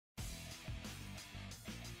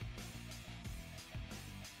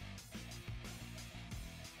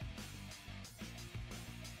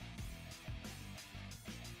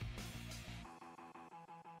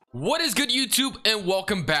What is good, YouTube, and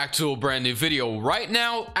welcome back to a brand new video. Right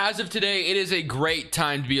now, as of today, it is a great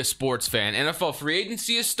time to be a sports fan. NFL free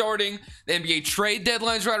agency is starting, the NBA trade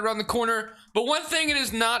deadline is right around the corner, but one thing it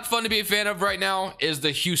is not fun to be a fan of right now is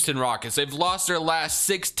the Houston Rockets. They've lost their last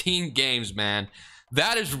 16 games, man.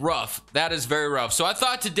 That is rough. That is very rough. So I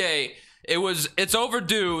thought today it's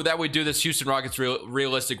overdue that we do this Houston Rockets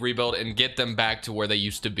realistic rebuild and get them back to where they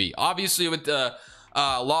used to be. Obviously, with the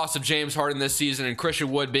loss of James Harden this season and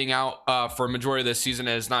Christian Wood being out for a majority of this season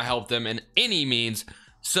has not helped them in any means.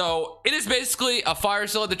 So it is basically a fire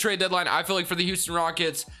sale at the trade deadline, I feel like, for the Houston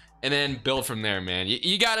Rockets, and then build from there, man.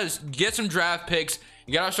 You gotta get some draft picks.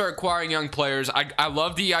 You gotta start acquiring young players. I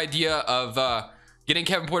love the idea of getting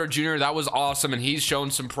Kevin Porter Jr. That was awesome, and he's shown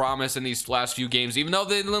some promise in these last few games. Even though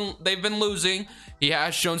they've been losing, he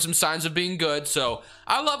has shown some signs of being good. So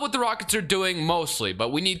I love what the Rockets are doing mostly,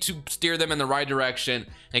 but we need to steer them in the right direction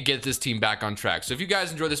and get this team back on track. So if you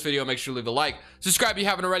guys enjoyed this video, make sure to leave a like. Subscribe if you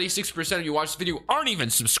haven't already. 60% of you watch this video aren't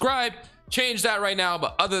even subscribed. Change that right now.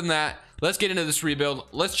 But other than that, let's get into this rebuild.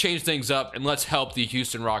 Let's change things up and let's help the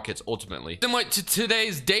Houston Rockets ultimately. Similar to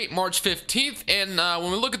today's date, March 15th, and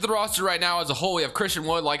when we look at the roster right now as a whole, we have Christian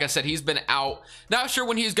Wood. Like I said, he's been out. Not sure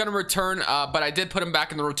when he's going to return, but I did put him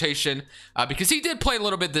back in the rotation because he did play a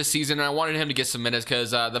little bit this season, and I wanted him to get some minutes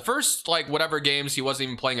because the first whatever games he wasn't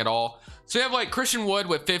even playing at all. So we have Christian Wood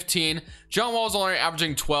with 15. John Wall's only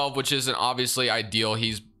averaging 12, which isn't obviously ideal.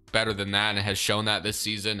 He's better than that and has shown that this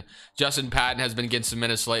season. Justin Patton has been getting some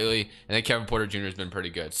minutes lately, and then Kevin Porter Jr. has been pretty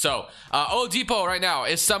good. So Oladipo right now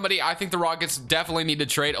is somebody I think the Rockets definitely need to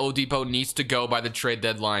trade. Oladipo needs to go by the trade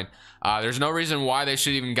deadline. There's no reason why they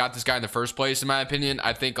should even got this guy in the first place, in my opinion.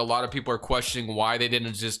 I think a lot of people are questioning why they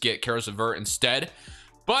didn't just get Caris LeVert instead,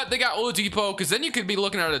 but they got Oladipo, because then you could be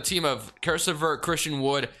looking at a team of Caris LeVert, Christian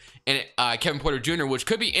Wood, and Kevin Porter Jr., which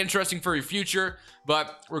could be interesting for your future.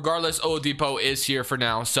 But regardless, Oladipo is here for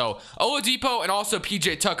now. So Oladipo and also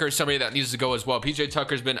PJ Tucker is somebody that needs to go as well. PJ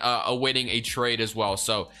Tucker's been awaiting a trade as well.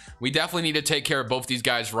 So we definitely need to take care of both these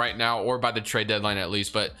guys right now, or by the trade deadline at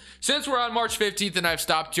least. But since we're on March 15th and I've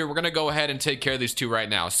stopped here, we're going to go ahead and take care of these two right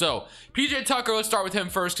now. So PJ Tucker, let's start with him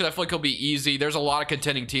first because I feel like he'll be easy. There's a lot of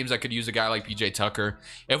contending teams that could use a guy like PJ Tucker.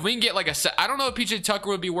 If we can get I don't know if PJ Tucker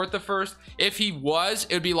would be worth the first. If he was,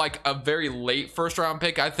 it would be a very late first round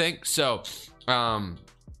pick, I think. So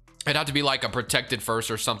it'd have to be a protected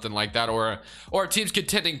first or something like that, or a team's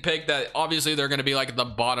contending pick that obviously they're going to be at the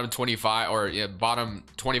bottom 25 or bottom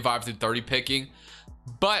 25 through 30 picking.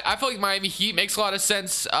 But I feel like Miami Heat makes a lot of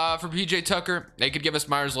sense for PJ Tucker. They could give us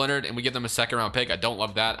Myers Leonard and we give them a second round pick. I don't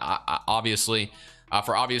love that, obviously,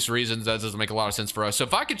 for obvious reasons. That doesn't make a lot of sense for us. So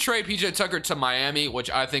if I could trade PJ Tucker to Miami, which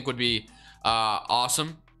I think would be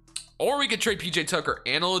awesome, or we could trade PJ Tucker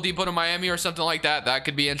and Oladipo to Miami or something like that. That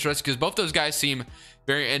could be interesting because both those guys seem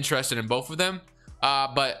very interested in both of them.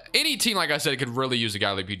 But any team, like I said, could really use a guy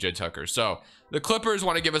like PJ Tucker. So the Clippers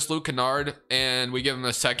want to give us Luke Kennard, and we give them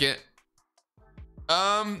a second.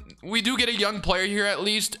 We do get a young player here at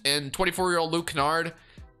least, and 24-year-old Luke Kennard.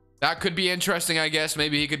 That could be interesting, I guess.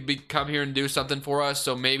 Maybe he could come here and do something for us.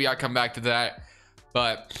 So maybe I come back to that.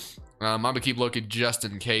 But I'm gonna keep looking just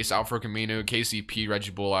in case. Alfred Camino, KCP, Reggie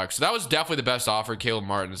Bullock. So that was definitely the best offer. Caleb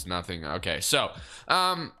Martin is nothing. Okay, so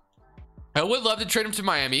I would love to trade him to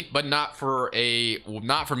Miami, but not for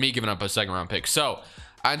me giving up a second round pick. So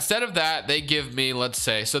instead of that, they give me, let's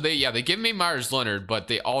say, so they give me Myers Leonard, but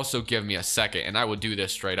they also give me a second, and I would do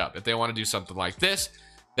this straight up if they want to do something like this.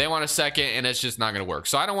 They want a second, and it's just not going to work.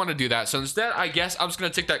 So I don't want to do that. So instead, I guess I'm just going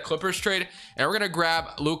to take that Clippers trade, and we're going to grab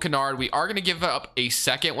Luke Kennard. We are going to give up a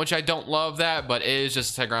second, which I don't love that, but it is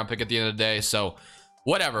just a second round pick at the end of the day. So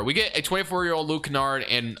whatever. We get a 24-year-old Luke Kennard,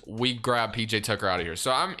 and we grab PJ Tucker out of here.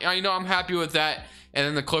 So I'm happy with that. And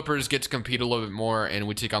then the Clippers get to compete a little bit more, and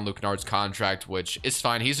we take on Luke Kennard's contract, which is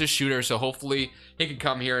fine. He's a shooter, so hopefully he can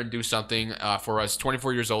come here and do something for us.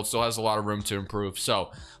 24 years old, still has a lot of room to improve.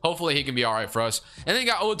 So hopefully he can be all right for us. And then you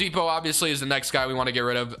got Oladipo, obviously, is the next guy we want to get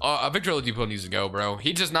rid of. Victor Oladipo needs to go, bro.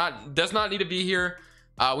 He does not need to be here.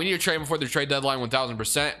 We need to trade him before the trade deadline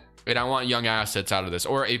 1,000%. And I want young assets out of this,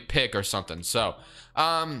 or a pick or something. So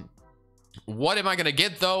what am I going to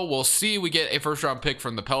get, though? We'll see. We get a first-round pick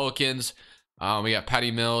from the Pelicans. We got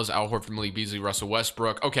Patty Mills, Al Horford, Malik Beasley, Russell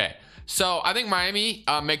Westbrook. Okay, so I think Miami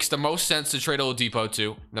makes the most sense to trade Oladipo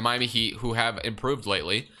to the Miami Heat, who have improved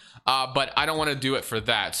lately. But I don't want to do it for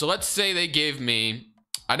that. So let's say they gave me,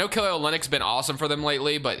 I know Kelly Olynyk's been awesome for them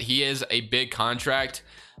lately, but he is a big contract.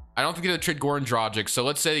 I don't think they'll trade Goran Dragic. So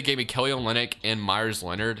let's say they gave me Kelly Olynyk and Myers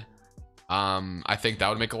Leonard. I think that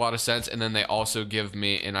would make a lot of sense. And then they also give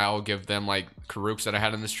me, and I'll give them Karooks that I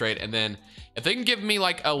had in this trade. And then if they can give me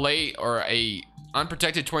a late or a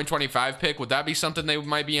unprotected 2025 pick. Would that be something they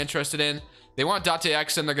might be interested in? They want Dante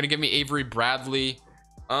Exum. They're going to give me Avery Bradley.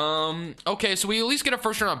 Okay, so we at least get a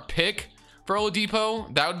first round pick for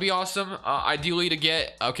Oladipo. That would be awesome. Ideally to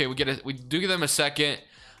get, okay, we do give them a second.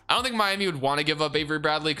 I don't think Miami would want to give up Avery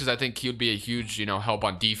Bradley because I think he would be a huge, you know, help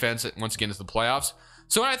on defense once again into the playoffs.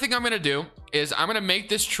 So what I think I'm going to do is I'm going to make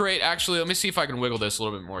this trade. Actually, let me see if I can wiggle this a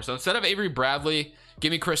little bit more. So instead of Avery Bradley,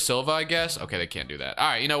 give me Chris Silva, I guess. Okay, they can't do that. All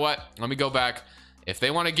right, you know what? Let me go back. If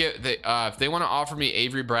they want to if they want to offer me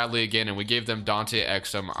Avery Bradley again and we gave them Dante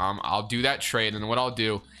Exum, I'll do that trade. And what I'll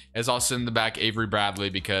do is I'll send them back Avery Bradley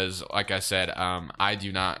because, like I said, I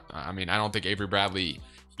don't think Avery Bradley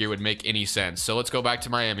here would make any sense. So let's go back to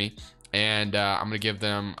Miami and I'm going to give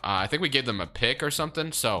them, I think we gave them a pick or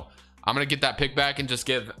something. So I'm going to get that pick back and just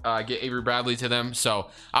get Avery Bradley to them. So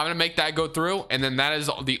I'm going to make that go through. And then that is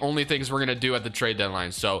the only things we're going to do at the trade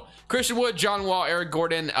deadline. So Christian Wood, John Wall, Eric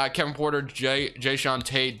Gordon, Kevin Porter, Jayshawn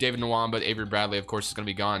Tate, David Nwamba, Avery Bradley, of course, is going to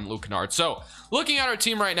be gone. Luke Kennard. So looking at our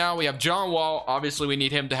team right now, we have John Wall. Obviously, we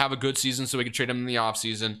need him to have a good season so we can trade him in the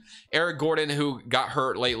offseason. Eric Gordon, who got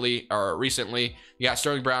hurt recently. You got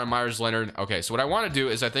Sterling Brown and Myers Leonard. Okay, so what I want to do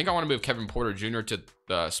is I think I want to move Kevin Porter Jr. to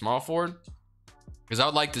the small forward, because I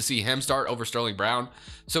would like to see him start over Sterling Brown.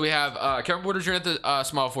 So we have Kevin Porter Jr. at the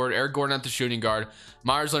small forward, Eric Gordon at the shooting guard,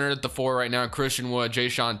 Myers Leonard at the 4 right now, Christian Wood,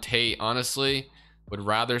 Jayshawn Tate. Honestly, would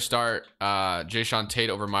rather start Jayshawn Tate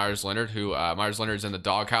over Myers Leonard, who Myers Leonard's in the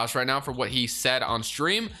doghouse right now for what he said on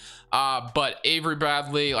stream. But Avery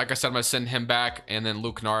Bradley, like I said, I'm going to send him back. And then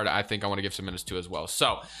Luke Kennard, I think I want to give some minutes to as well.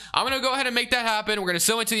 So I'm going to go ahead and make that happen. We're going to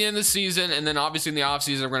sell it to the end of the season. And then obviously in the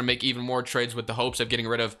offseason, we're going to make even more trades with the hopes of getting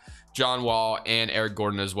rid of John Wall and Eric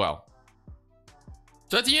Gordon as well.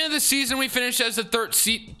 So at the end of the season, we finished as the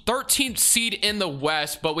 13th seed in the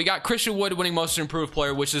West, but we got Christian Wood winning Most Improved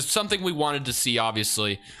Player, which is something we wanted to see,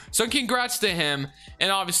 obviously. So congrats to him.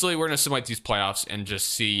 And obviously, we're going to simulate these playoffs and just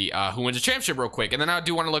see who wins the championship real quick. And then I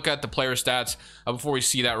do want to look at the player stats before we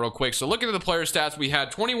see that real quick. So looking at the player stats, we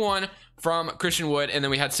had 21 from Christian Wood, and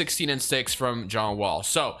then we had 16 and 6 from John Wall.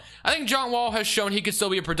 So I think John Wall has shown he could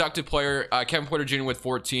still be a productive player. Kevin Porter Jr. with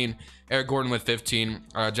 14, Eric Gordon with 15,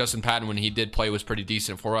 Justin Patton, when he did play, was pretty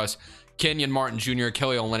decent for us. Kenyon Martin Jr.,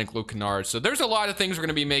 Kelly Olynyk, Luke Kennard. So there's a lot of things we're going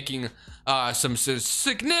to be making some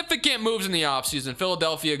significant moves in the offseason.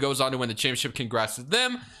 Philadelphia goes on to win the championship. Congrats to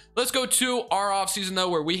them. Let's go to our offseason, though,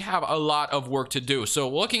 where we have a lot of work to do. So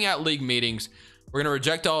looking at league meetings, we're going to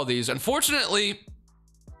reject all of these. Unfortunately,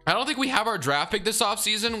 I don't think we have our draft pick this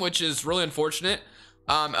offseason, which is really unfortunate.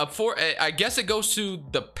 I guess it goes to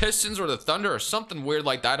the Pistons or the Thunder or something weird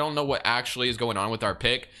like that. I don't know what actually is going on with our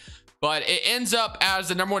pick, but it ends up as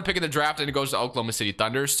the #1 pick in the draft and it goes to Oklahoma City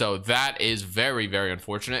Thunder. So that is very, very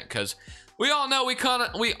unfortunate because we all know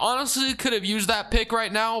we honestly could have used that pick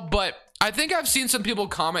right now. But I think I've seen some people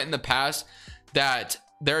comment in the past that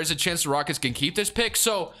there is a chance the Rockets can keep this pick.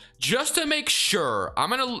 So just to make sure, I'm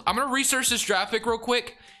gonna research this draft pick real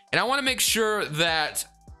quick, and I want to make sure that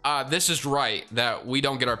this is right, that we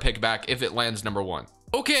don't get our pick back if it lands #1.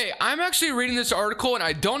 Okay, I'm actually reading this article, and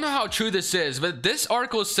I don't know how true this is, but this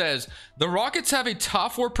article says the Rockets have a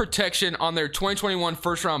top 4 protection on their 2021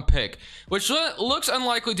 first-round pick, which looks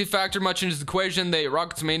unlikely to factor much into the equation. The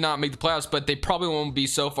Rockets may not make the playoffs, but they probably won't be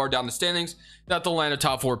so far down the standings that they'll land a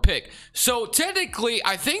top 4 pick. So technically,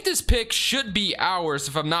 I think this pick should be ours,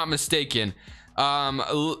 if I'm not mistaken.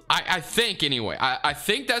 I think anyway. I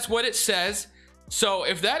think that's what it says. So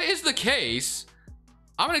if that is the case,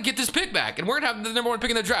 I'm going to get this pick back, and we're going to have the #1 pick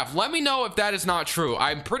in the draft. Let me know if that is not true.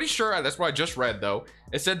 I'm pretty sure, that's what I just read, though.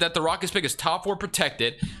 It said that the Rockets pick is top 4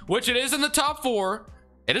 protected, which it is in the top 4.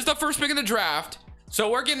 It is the first pick in the draft. So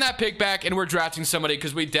we're getting that pick back, and we're drafting somebody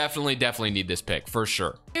because we definitely need this pick for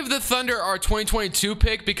sure. Give the Thunder our 2022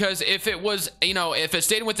 pick, because if it was, if it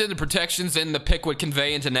stayed within the protections, then the pick would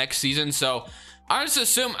convey into next season. So I just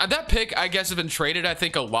assume that pick, I guess, has been traded, I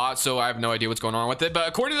think, a lot. So I have no idea what's going on with it. But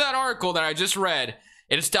according to that article that I just read,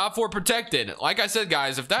 it is top 4 protected. Like I said,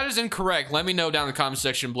 guys, if that is incorrect, let me know down in the comment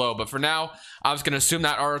section below. But for now, I was going to assume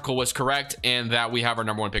that article was correct and that we have our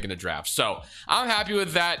 #1 pick in the draft. So I'm happy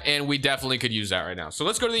with that, and we definitely could use that right now. So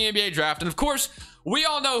let's go to the NBA draft. And of course, we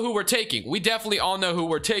all know who we're taking. We definitely all know who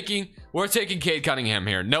we're taking. We're taking Cade Cunningham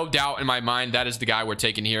here. No doubt in my mind, that is the guy we're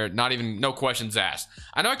taking here. No questions asked.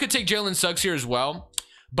 I know I could take Jalen Suggs here as well,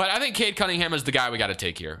 but I think Cade Cunningham is the guy we got to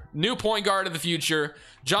take here. New point guard of the future.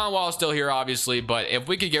 John Wall is still here, obviously, but if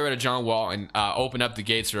we could get rid of John Wall and open up the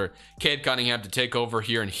gates for Cade Cunningham to take over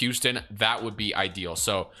here in Houston, that would be ideal.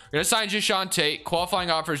 So we're going to sign Jayshawn Tate.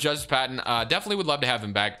 Qualifying offers, Justin Patton. Definitely would love to have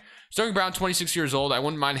him back. Sterling Brown, 26 years old. I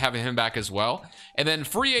wouldn't mind having him back as well. And then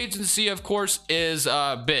free agency, of course, is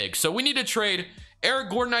big. So we need to trade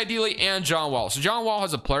Eric Gordon ideally, and John Wall. So John Wall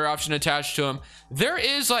has a player option attached to him. There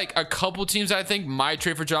is like a couple teams that I think might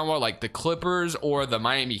trade for John Wall, like the Clippers or the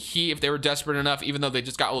Miami Heat if they were desperate enough, even though they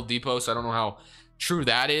just got Oladipo, so I don't know how true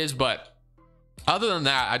that is. But other than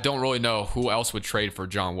that, I don't really know who else would trade for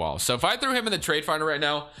John Wall. So if I threw him in the trade finder right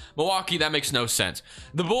now, Milwaukee, that makes no sense.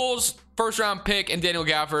 The Bulls, first round pick, and Daniel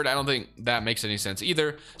Gafford, I don't think that makes any sense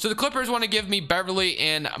either. So the Clippers want to give me Beverly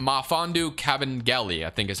and Mafandu Kabengele, I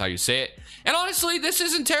think is how you say it. And honestly, this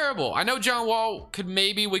isn't terrible. I know John Wall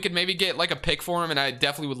we could maybe get like a pick for him, and I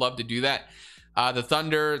definitely would love to do that. The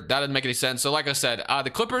Thunder, that doesn't make any sense. So like I said, the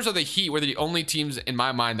Clippers or the Heat were the only teams in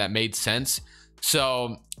my mind that made sense.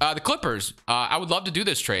 So the Clippers, I would love to do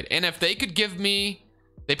this trade. And if they could give me,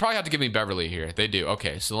 they probably have to give me Beverly here. They do.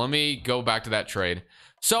 Okay, so let me go back to that trade.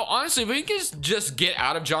 So honestly, if we can just get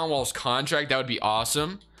out of John Wall's contract, that would be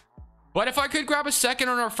awesome. But if I could grab a second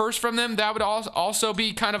on our first from them, that would also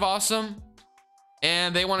be kind of awesome.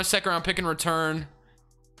 And they want a second round pick in return.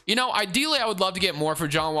 You know, ideally, I would love to get more for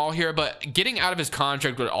John Wall here, but getting out of his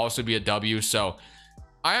contract would also be a W. So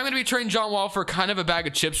I am going to be trading John Wall for kind of a bag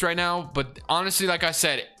of chips right now. But honestly, like I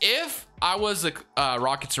said, if I was the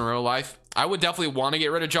Rockets in real life, I would definitely want to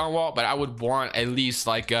get rid of John Wall, but I would want at least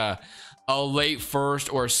like a late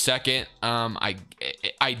first or second.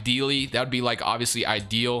 Ideally, that would be like obviously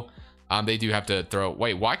ideal. They do have to throw.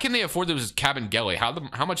 Wait, why can they afford this Kabengele?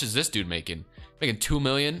 How much is this dude making? Making $2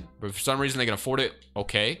 million, but for some reason they can afford it.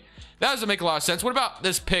 Okay, that doesn't make a lot of sense. What about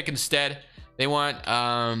this pick instead? They want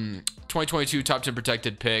 2022 top 10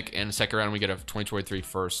 protected pick, and the second round we get a 2023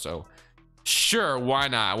 first. So sure, why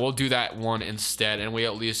not? We'll do that one instead, and we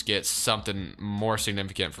at least get something more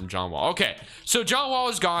significant from John Wall. Okay, so John Wall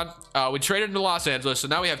is gone. We traded him to Los Angeles, so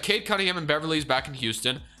now we have Cade Cunningham and Beverly's back in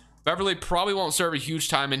Houston. Beverly probably won't serve a huge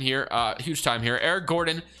time in here. Eric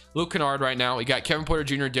Gordon, Luke Kennard right now. We got Kevin Porter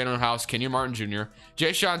Jr., Daniel House, Kenyon Martin Jr.,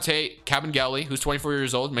 Jae'Sean Tate, Kabengele, who's 24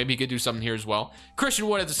 years old. Maybe he could do something here as well. Christian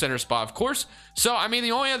Wood at the center spot, of course. So, I mean,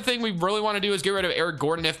 the only other thing we really want to do is get rid of Eric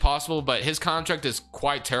Gordon if possible, but his contract is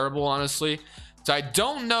quite terrible, honestly. So I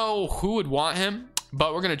don't know who would want him,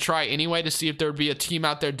 but we're going to try anyway to see if there would be a team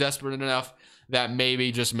out there desperate enough that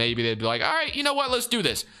maybe, just maybe, they'd be like, all right, you know what, let's do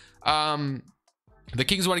this. The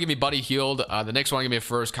Kings want to give me Buddy Hield. The Knicks want to give me a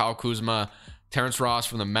first, Kyle Kuzma, Terrence Ross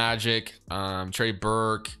from the Magic, Trey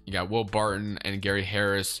Burke. You got Will Barton and Gary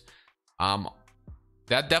Harris.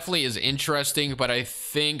 That definitely is interesting, but I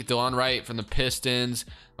think Delon Wright from the Pistons,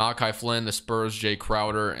 Malachi Flynn, the Spurs, Jay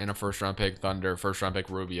Crowder, and a first-round pick Thunder, first-round pick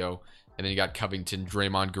Rubio. And then you got Covington,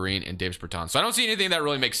 Draymond Green, and Davis Bertans. So I don't see anything that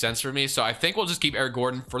really makes sense for me. So I think we'll just keep Eric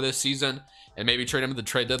Gordon for this season and maybe trade him at the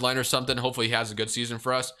trade deadline or something. Hopefully he has a good season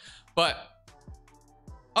for us. But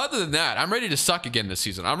other than that, I'm ready to suck again this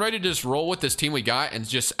season. I'm ready to just roll with this team we got and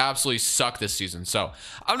just absolutely suck this season. So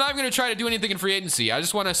I'm not even going to try to do anything in free agency. I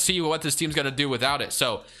just want to see what this team's going to do without it.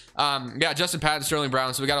 So yeah, Justin Patton, Sterling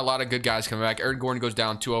Brown. So we got a lot of good guys coming back. Aaron Gordon goes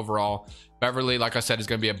down 2 overall. Beverly, like I said, is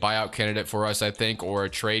going to be a buyout candidate for us, I think, or a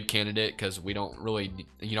trade candidate because we don't really,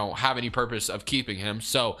 have any purpose of keeping him.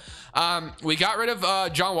 So we got rid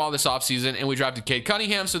of John Wall this offseason, and we drafted Cade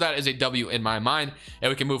Cunningham, so that is a W in my mind, and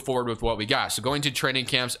we can move forward with what we got. So going to training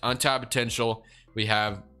camps, untapped potential, we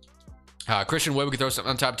have Christian Wood we can throw some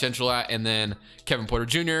untapped potential at, and then Kevin Porter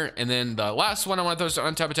Jr. And then the last one I want to throw some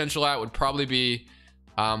untapped potential at would probably be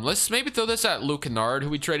let's maybe throw this at Luke Kennard, who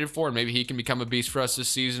we traded for, and maybe he can become a beast for us this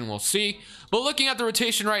season. We'll see. But looking at the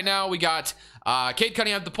rotation right now, we got Cade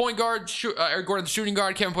Cunningham at the point guard, Eric Gordon at the shooting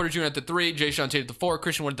guard, Kevin Porter Jr. at the 3, Jae'Sean Tate at the 4,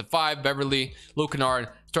 Christian Wood at the 5, Beverly, Luke Kennard,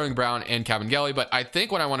 Sterling Brown, and Kabengele. But I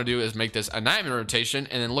think what I want to do is make this a 9-man rotation,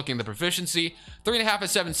 and then looking at the proficiency, 3.5 at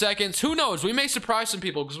 7 seconds. Who knows? We may surprise some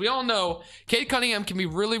people because we all know Cade Cunningham can be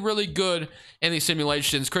really, really good in these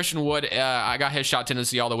simulations. Christian Wood, I got his shot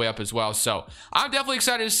tendency all the way up as well. So I'm definitely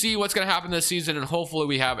excited to see what's going to happen this season, and hopefully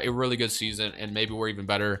we have a really good season, and maybe we're even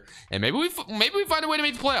better, and maybe we find a way to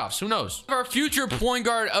make the playoffs. Who knows? Our future point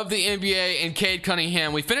guard of the NBA and Cade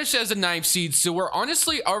Cunningham. We finished as a 9th seed, so we're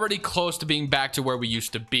honestly already close to being back to where we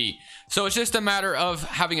used to be. So it's just a matter of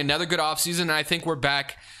having another good offseason, and I think we're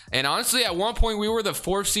back. And honestly, at one point we were the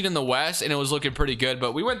 4th seed in the West, and it was looking pretty good,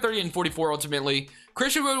 but we went 30-44 ultimately.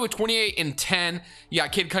 Christian Wood with 28 and 10. You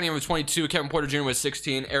got Cade Cunningham with 22. Kevin Porter Jr. with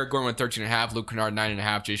 16. Eric Gordon with 13.5. Luke Kennard 9.5.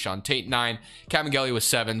 Jae'Sean Tate 9. Kabengele with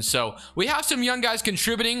 7. So we have some young guys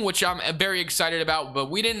contributing, which I'm very excited about, but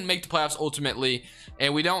we didn't make the playoffs ultimately,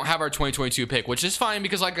 and we don't have our 2022 pick, which is fine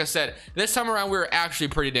because, like I said, this time around we were actually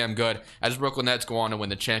pretty damn good as Brooklyn Nets go on to win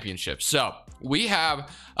the championship. So we have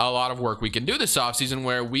a lot of work we can do this offseason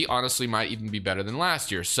where we honestly might even be better than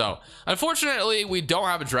last year. So unfortunately, we don't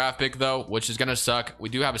have a draft pick though, which is going to suck. suck. We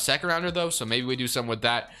do have a second rounder though, so maybe we do something with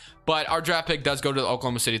that. But our draft pick does go to the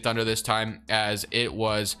Oklahoma City Thunder this time, as it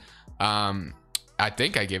was I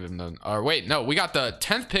think I gave him the, or wait, no, we got the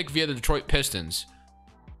 10th pick via the Detroit Pistons.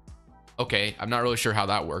 Okay, I'm not really sure how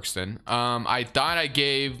that works then. I thought I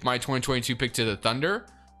gave my 2022 pick to the Thunder.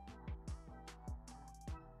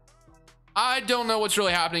 I don't know what's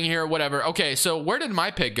really happening here. Whatever. Okay, so where did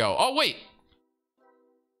my pick go? Oh, wait.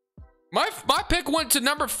 My pick went to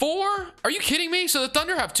number 4. Are you kidding me? So the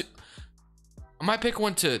Thunder have two. My pick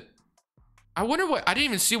went to, I wonder what, I didn't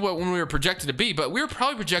even see what when we were projected to be, but we were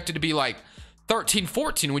probably projected to be like 13,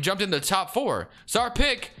 14. We jumped into the top 4. So our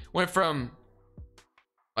pick went from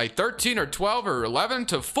like 13 or 12 or 11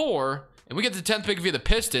 to 4, and we get the 10th pick via the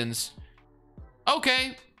Pistons.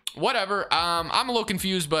 Okay, whatever. I'm a little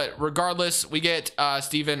confused, but regardless, we get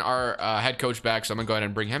Steven, our head coach, back, so I'm gonna go ahead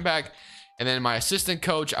and bring him back. And then my assistant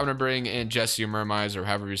coach, I'm gonna bring in Jesse Mermize, or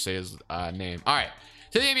however you say his name. All right,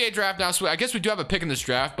 to the NBA draft now. So I guess we do have a pick in this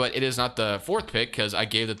draft, but it is not the 4th pick because I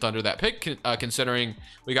gave the Thunder that pick, considering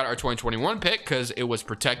we got our 2021 pick because it was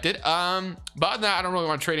protected. But other than that, I don't really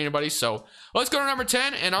want to trade anybody. So let's go to number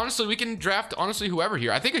 10. And honestly, we can draft whoever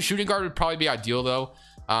here. I think a shooting guard would probably be ideal though.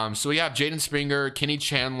 So we have Jaden Springer, Kenny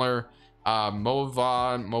Chandler,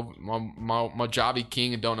 Mojabi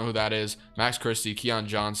King, and don't know who that is, Max Christie, Keon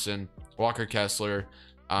Johnson, Walker Kessler.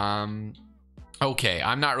 Okay,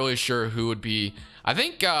 I'm not really sure who would be. I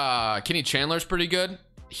think Kenny Chandler's pretty good.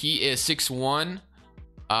 He is 6'1".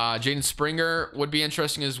 Jaden Springer would be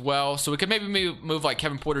interesting as well. So we could maybe move like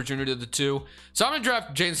Kevin Porter Jr. to the 2. So I'm gonna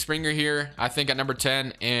draft Jaden Springer here, I think, at number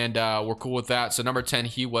 10, and we're cool with that. So number 10,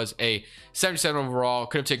 he was a 77 overall.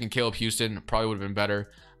 Could have taken Caleb Houston, probably would have been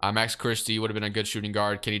better. Max Christie would have been a good shooting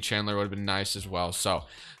guard. Kenny Chandler would have been nice as well. So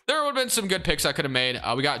there would have been some good picks I could have made.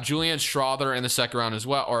 We got Julian Strother in the 2nd round as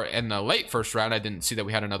well, or in the late 1st round. I didn't see that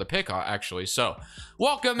we had another pick actually. So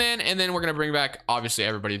welcome in, and then we're going to bring back obviously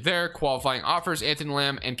everybody there. Qualifying offers, Anthony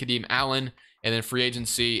Lamb and Kadeem Allen. And then free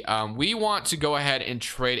agency, we want to go ahead and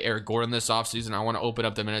trade Eric Gordon this offseason. I want to open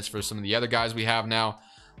up the minutes for some of the other guys we have now.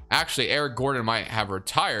 Actually, Eric Gordon might have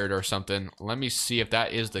retired or something. Let me see if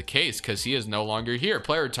that is the case, because he is no longer here.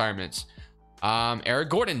 Player retirements. Eric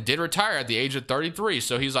Gordon did retire at the age of 33.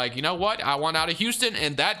 So he's like, you know what? I want out of Houston,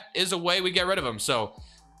 and that is a way we get rid of him. So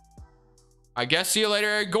I guess see you later,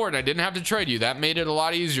 Eric Gordon. I didn't have to trade you. That made it a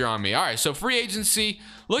lot easier on me. All right, so free agency.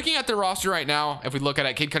 Looking at the roster right now, if we look at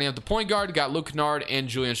it, Cade Cunningham at the point guard, got Luke Kennard and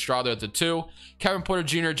Julian Strother at the 2, Kevin Porter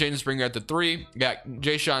Jr., Jaden Springer at the 3, got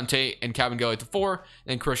Jayshawn Tate and Calvin Gilley at the 4,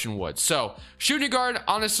 and Christian Wood. So shooting guard,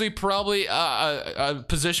 honestly, probably a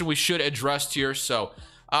position we should address here. So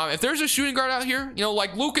if there's a shooting guard out here, you know,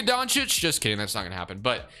 like Luka Doncic, just kidding, that's not gonna happen.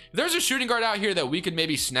 But if there's a shooting guard out here that we could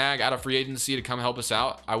maybe snag out of free agency to come help us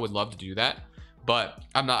out, I would love to do that. But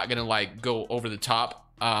I'm not gonna like go over the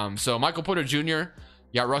top. So Michael Porter Jr.,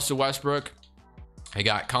 you got Russell Westbrook, you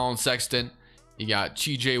got Colin Sexton, you got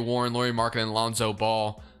TJ Warren, Lauri Markkanen, and Lonzo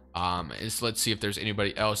Ball. Let's see if there's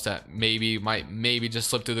anybody else that might just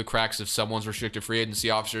slip through the cracks if someone's restricted free agency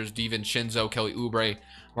officers. DiVincenzo, Kelly Oubre,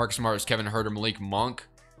 Marcus Morris, Kevin Huerter, Malik Monk.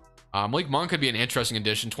 Malik Monk could be an interesting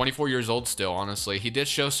addition. 24 years old still, honestly. He did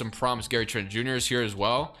show some promise. Gary Trent Jr. is here as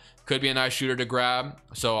well. Could be a nice shooter to grab.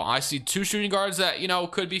 So I see 2 shooting guards that, you know,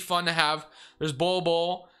 could be fun to have. There's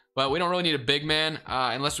Bol, but we don't really need a big man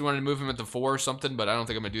unless we wanted to move him at the 4 or something, but I don't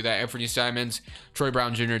think I'm going to do that. Anthony Simons, Troy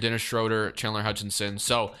Brown Jr., Dennis Schroeder, Chandler Hutchinson.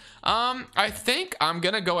 So I think I'm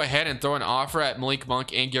going to go ahead and throw an offer at Malik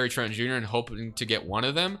Monk and Gary Trent Jr. and hoping to get one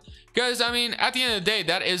of them. Because, I mean, at the end of the day,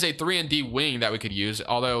 that is a 3-and-D wing that we could use.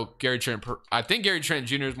 Although I think Gary Trent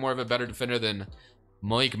Jr. is more of a better defender than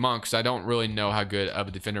Malik Monk, because I don't really know how good of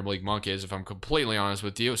a defender Malik Monk is, if I'm completely honest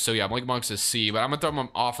with you. So yeah, Malik Monk's a C, but I'm gonna throw him an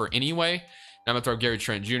offer anyway. And I'm gonna throw Gary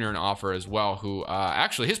Trent Jr. an offer as well, who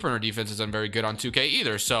actually his perimeter defense isn't very good on 2K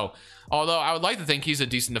either. So although I would like to think he's a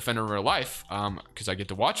decent defender in real life, because I get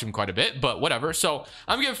to watch him quite a bit, but whatever. So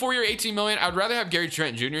I'm giving 4-year, $18 million. I would rather have Gary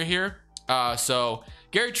Trent Jr. here. So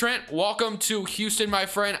Gary Trent, welcome to Houston, my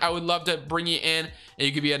friend. I would love to bring you in, and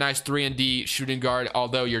you could be a nice 3-and-D shooting guard,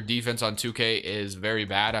 although your defense on 2K is very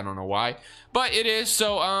bad. I don't know why, but it is.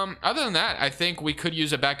 So other than that, I think we could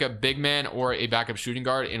use a backup big man or a backup shooting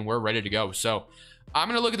guard, and we're ready to go. So I'm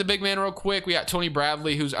going to look at the big man real quick. We got Tony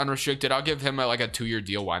Bradley, who's unrestricted. I'll give him like a 2-year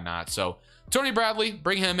deal. Why not? So Tony Bradley,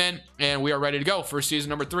 bring him in, and we are ready to go for season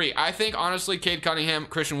number 3. I think, honestly, Cade Cunningham,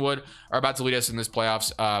 Christian Wood are about to lead us in this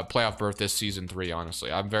playoff berth this season 3,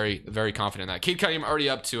 honestly. I'm very, very confident in that. Cade Cunningham already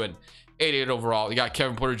up to an 88 overall. You got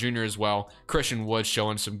Kevin Porter Jr. as well. Christian Wood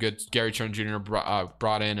showing some good. Gary Trent Jr.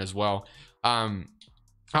 brought in as well. I'm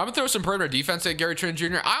going to throw some perimeter defense at Gary Trent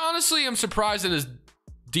Jr. I honestly am surprised that his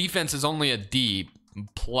defense is only a D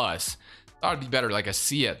plus. Thought it'd be better, like a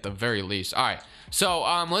C at the very least. All right, so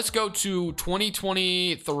let's go to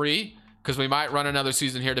 2023 because we might run another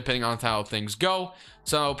season here depending on how things go.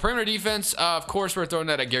 So perimeter defense, of course, we're throwing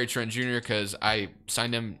that at Gary Trent Jr. because I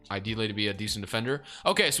signed him ideally to be a decent defender.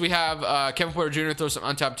 Okay, so we have Kevin Porter Jr. throw some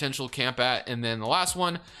untapped potential camp at, and then the last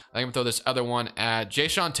one, I'm gonna throw this other one at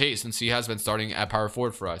Jayshawn Tate since he has been starting at power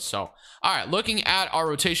forward for us. So, all right, looking at our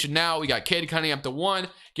rotation now, we got Cade Cunningham at the 1,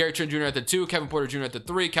 Gary Trent Jr. at the 2, Kevin Porter Jr. at the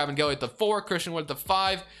 3, Kevin Gelly at the 4, Christian Wood at the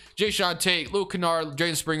 5, Jayshawn Tate, Luke Kennard,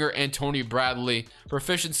 Jaden Springer, and Tony Bradley.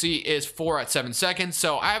 Proficiency is 4 at 7 seconds.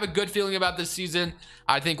 So I have a good feeling about this season.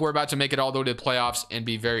 I think we're about to make it all the way to the playoffs and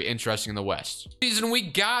be very interesting in the West. This season, we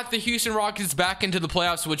got the Houston Rockets back into the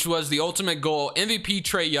playoffs, which was the ultimate goal. MVP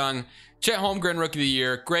Trae Young, Chet Holmgren Rookie of the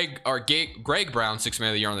Year, Greg Brown 6th Man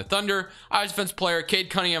of the Year on the Thunder, Irish Defense Player, Cade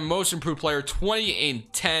Cunningham Most Improved Player, 20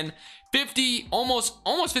 and 10. 50, almost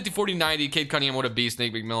 50, 40, 90. Cade Cunningham, what a beast.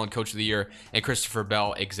 Nate McMillan, Coach of the Year, and Christopher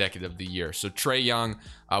Bell, Executive of the Year. So Trae Young,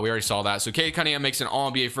 we already saw that. So Cade Cunningham makes an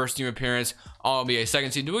All-NBA first team appearance, All-NBA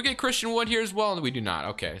second team. Do we get Christian Wood here as well? We do not.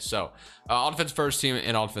 Okay, so all defensive first team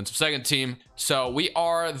and all defensive second team. So we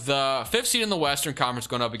are the 5th seed in the Western Conference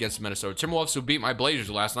going up against the Minnesota Timberwolves, who beat my Blazers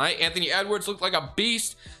last night. Anthony Edwards looked like a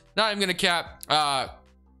beast. Not even gonna cap.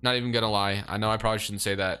 Not even gonna lie. I know I probably shouldn't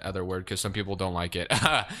say that other word because some people don't like it.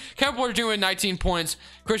 Kevin Porter Jr. with 19 points.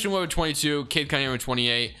 Christian Wood with 22. Cade Cunningham with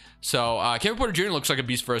 28. So Kevin Porter Jr. looks like a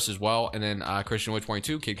beast for us as well. And then Christian Wood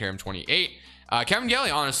 22. Cade Cunningham 28. Kevin Gelly,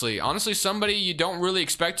 honestly, somebody you don't really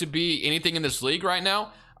expect to be anything in this league right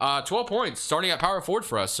now. 12 points starting at power forward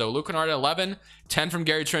for us. So Luke Kennard at 11, 10 from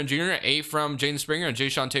Gary Trent Jr., 8 from Jaden Springer, and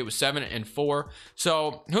Jayshawn Tate with 7 and 4.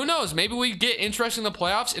 So who knows? Maybe we get interesting in the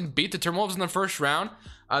playoffs and beat the Timberwolves in the first round.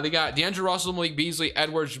 They got D'Angelo Russell, Malik Beasley,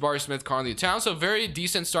 Edwards, Jabari Smith, Karl-Anthony Towns. So very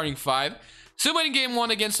decent starting 5. Still winning game 1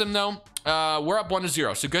 against them though. We're up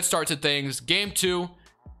 1-0. So good start to things. Game 2,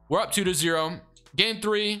 we're up 2-0. Game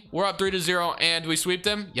 3, we're up 3-0. And we sweep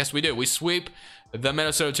them? Yes, we do. We sweep the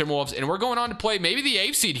Minnesota Timberwolves. And we're going on to play maybe the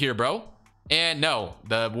 8th seed here, bro. And no,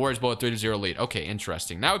 the Warriors blow a 3-0 lead. Okay,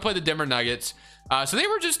 interesting. Now we play the Denver Nuggets. So they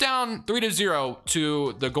were just down 3-0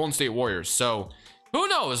 to the Golden State Warriors. So who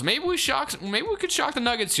knows? Maybe we could shock the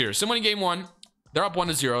Nuggets here. Someone in game 1. They're up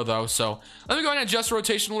 1-0 though. So let me go ahead and adjust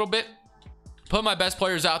rotation a little bit. Put my best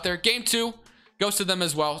players out there. Game 2 goes to them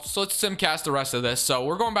as well. So let's simcast the rest of this. So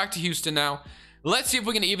we're going back to Houston now. Let's see if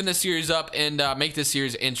we can even this series up and make this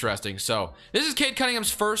series interesting. So this is Cade Cunningham's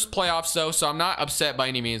first playoffs though, so I'm not upset by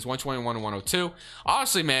any means. 121 and 102.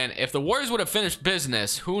 Honestly, man, if the Warriors would have finished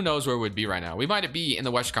business, who knows where we'd be right now. We might be in the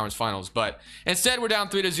Western Conference Finals, but instead we're down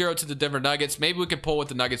 3-0 to the Denver Nuggets. Maybe we could pull what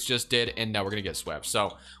the Nuggets just did, and now we're gonna get swept.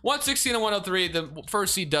 So 116 and 103. The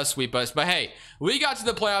first seed does sweep us, but hey, we got to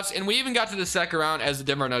the playoffs and we even got to the second round as the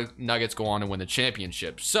Denver Nuggets go on and win the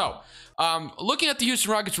championship. So looking at the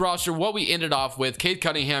Houston Rockets roster, what we ended off with: Cade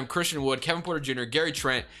Cunningham, Christian Wood, Kevin Porter Jr., Gary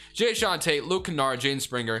Trent, Jayshawn Tate, Luke Kennard, Jaden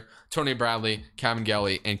Springer, Tony Bradley, Kevin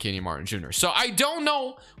Gelly, and Kenny Martin Jr. So I don't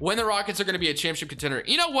know when the Rockets are going to be a championship contender.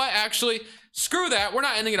 You know what? Actually, screw that. We're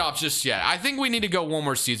not ending it off just yet. I think we need to go one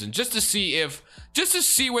more season just to see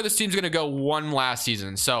where this team's going to go one last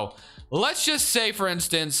season. So let's just say, for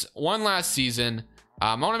instance, one last season.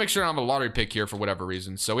 I want to make sure I don't have a lottery pick here for whatever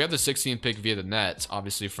reason. So we have the 16th pick via the Nets,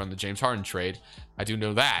 obviously from the James Harden trade. I do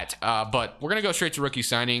know that. But we're going to go straight to rookie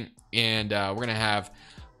signing. And we're going to have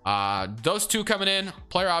those two coming in.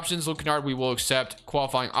 Player options, Luke Kennard, we will accept.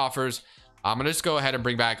 Qualifying offers. I'm going to just go ahead and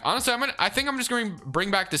bring back. Honestly, I think I'm just going to bring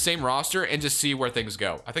back the same roster and just see where things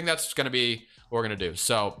go. I think that's going to be what we're going to do.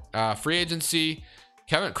 So free agency.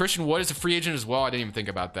 Christian Wood is a free agent as well. I didn't even think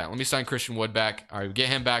about that. Let me sign Christian Wood back. All right, we get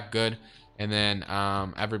him back. Good. And then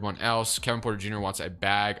everyone else, Kevin Porter Jr. wants a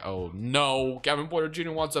bag. Oh no, Kevin Porter Jr.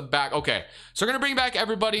 wants a bag. Okay, so we're gonna bring back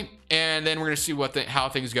everybody, and then we're gonna see how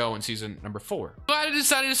things go in season number 4. Glad I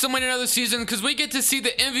decided to submit another season because we get to see the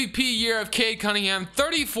MVP year of Cade Cunningham,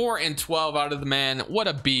 34 and 12 out of the man. What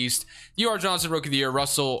a beast! U.R. Johnson Rookie of the Year,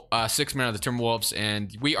 Russell 6th Man of the Timberwolves,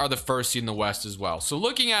 and we are the first seed in the West as well. So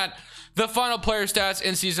looking at the final player stats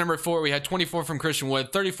in season number 4, we had 24 from Christian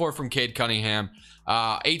Wood, 34 from Cade Cunningham,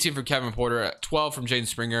 18 from Kevin Porter, 12 from Jaden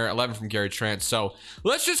Springer, 11 from Gary Trent. So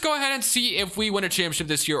let's just go ahead and see if we win a championship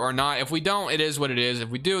this year or not. If we don't, it is what it is. If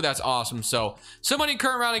we do, that's awesome. So somebody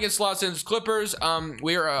current round against Los Angeles Clippers.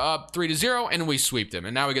 We are up 3-0 and we sweep them.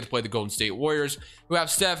 And now we get to play the Golden State Warriors, who have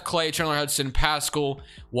Steph, Clay, Chandler Hudson, Pascal,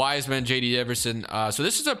 Wiseman, JD Everson. So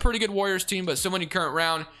this is a pretty good Warriors team, but somebody current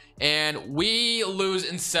round. And we lose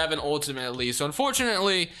in 7 ultimately. So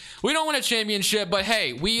unfortunately, we don't win a championship. But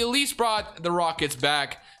hey, we at least brought the Rockets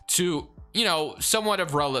back to you know, somewhat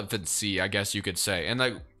of relevancy, I guess you could say. And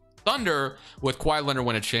like Thunder with Kawhi Leonard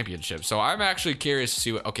win a championship. So I'm actually curious to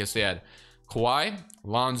see what, okay, so they had Kawhi,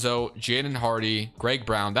 Lonzo, Jaden Hardy, Greg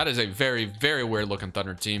Brown. That is a very, very weird looking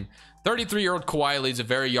Thunder team. 33-year-old Kawhi leads a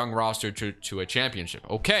very young roster to a championship.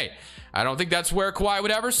 Okay, I don't think that's where Kawhi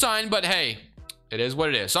would ever sign, but hey, it is what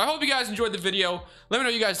it is. So I hope you guys enjoyed the video. Let me know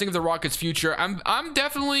what you guys think of the Rockets' future. I'm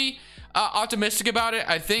definitely optimistic about it.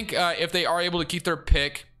 I think if they are able to keep their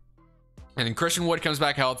pick, and then Christian Wood comes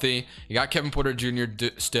back healthy, you got Kevin Porter Jr.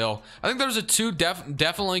 still. I think those are two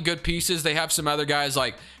definitely good pieces. They have some other guys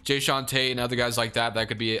like Jayshawn Tate and other guys like that that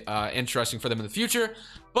could be interesting for them in the future.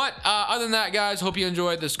 But other than that, guys, hope you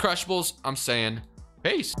enjoyed this Crushables. I'm saying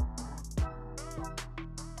peace.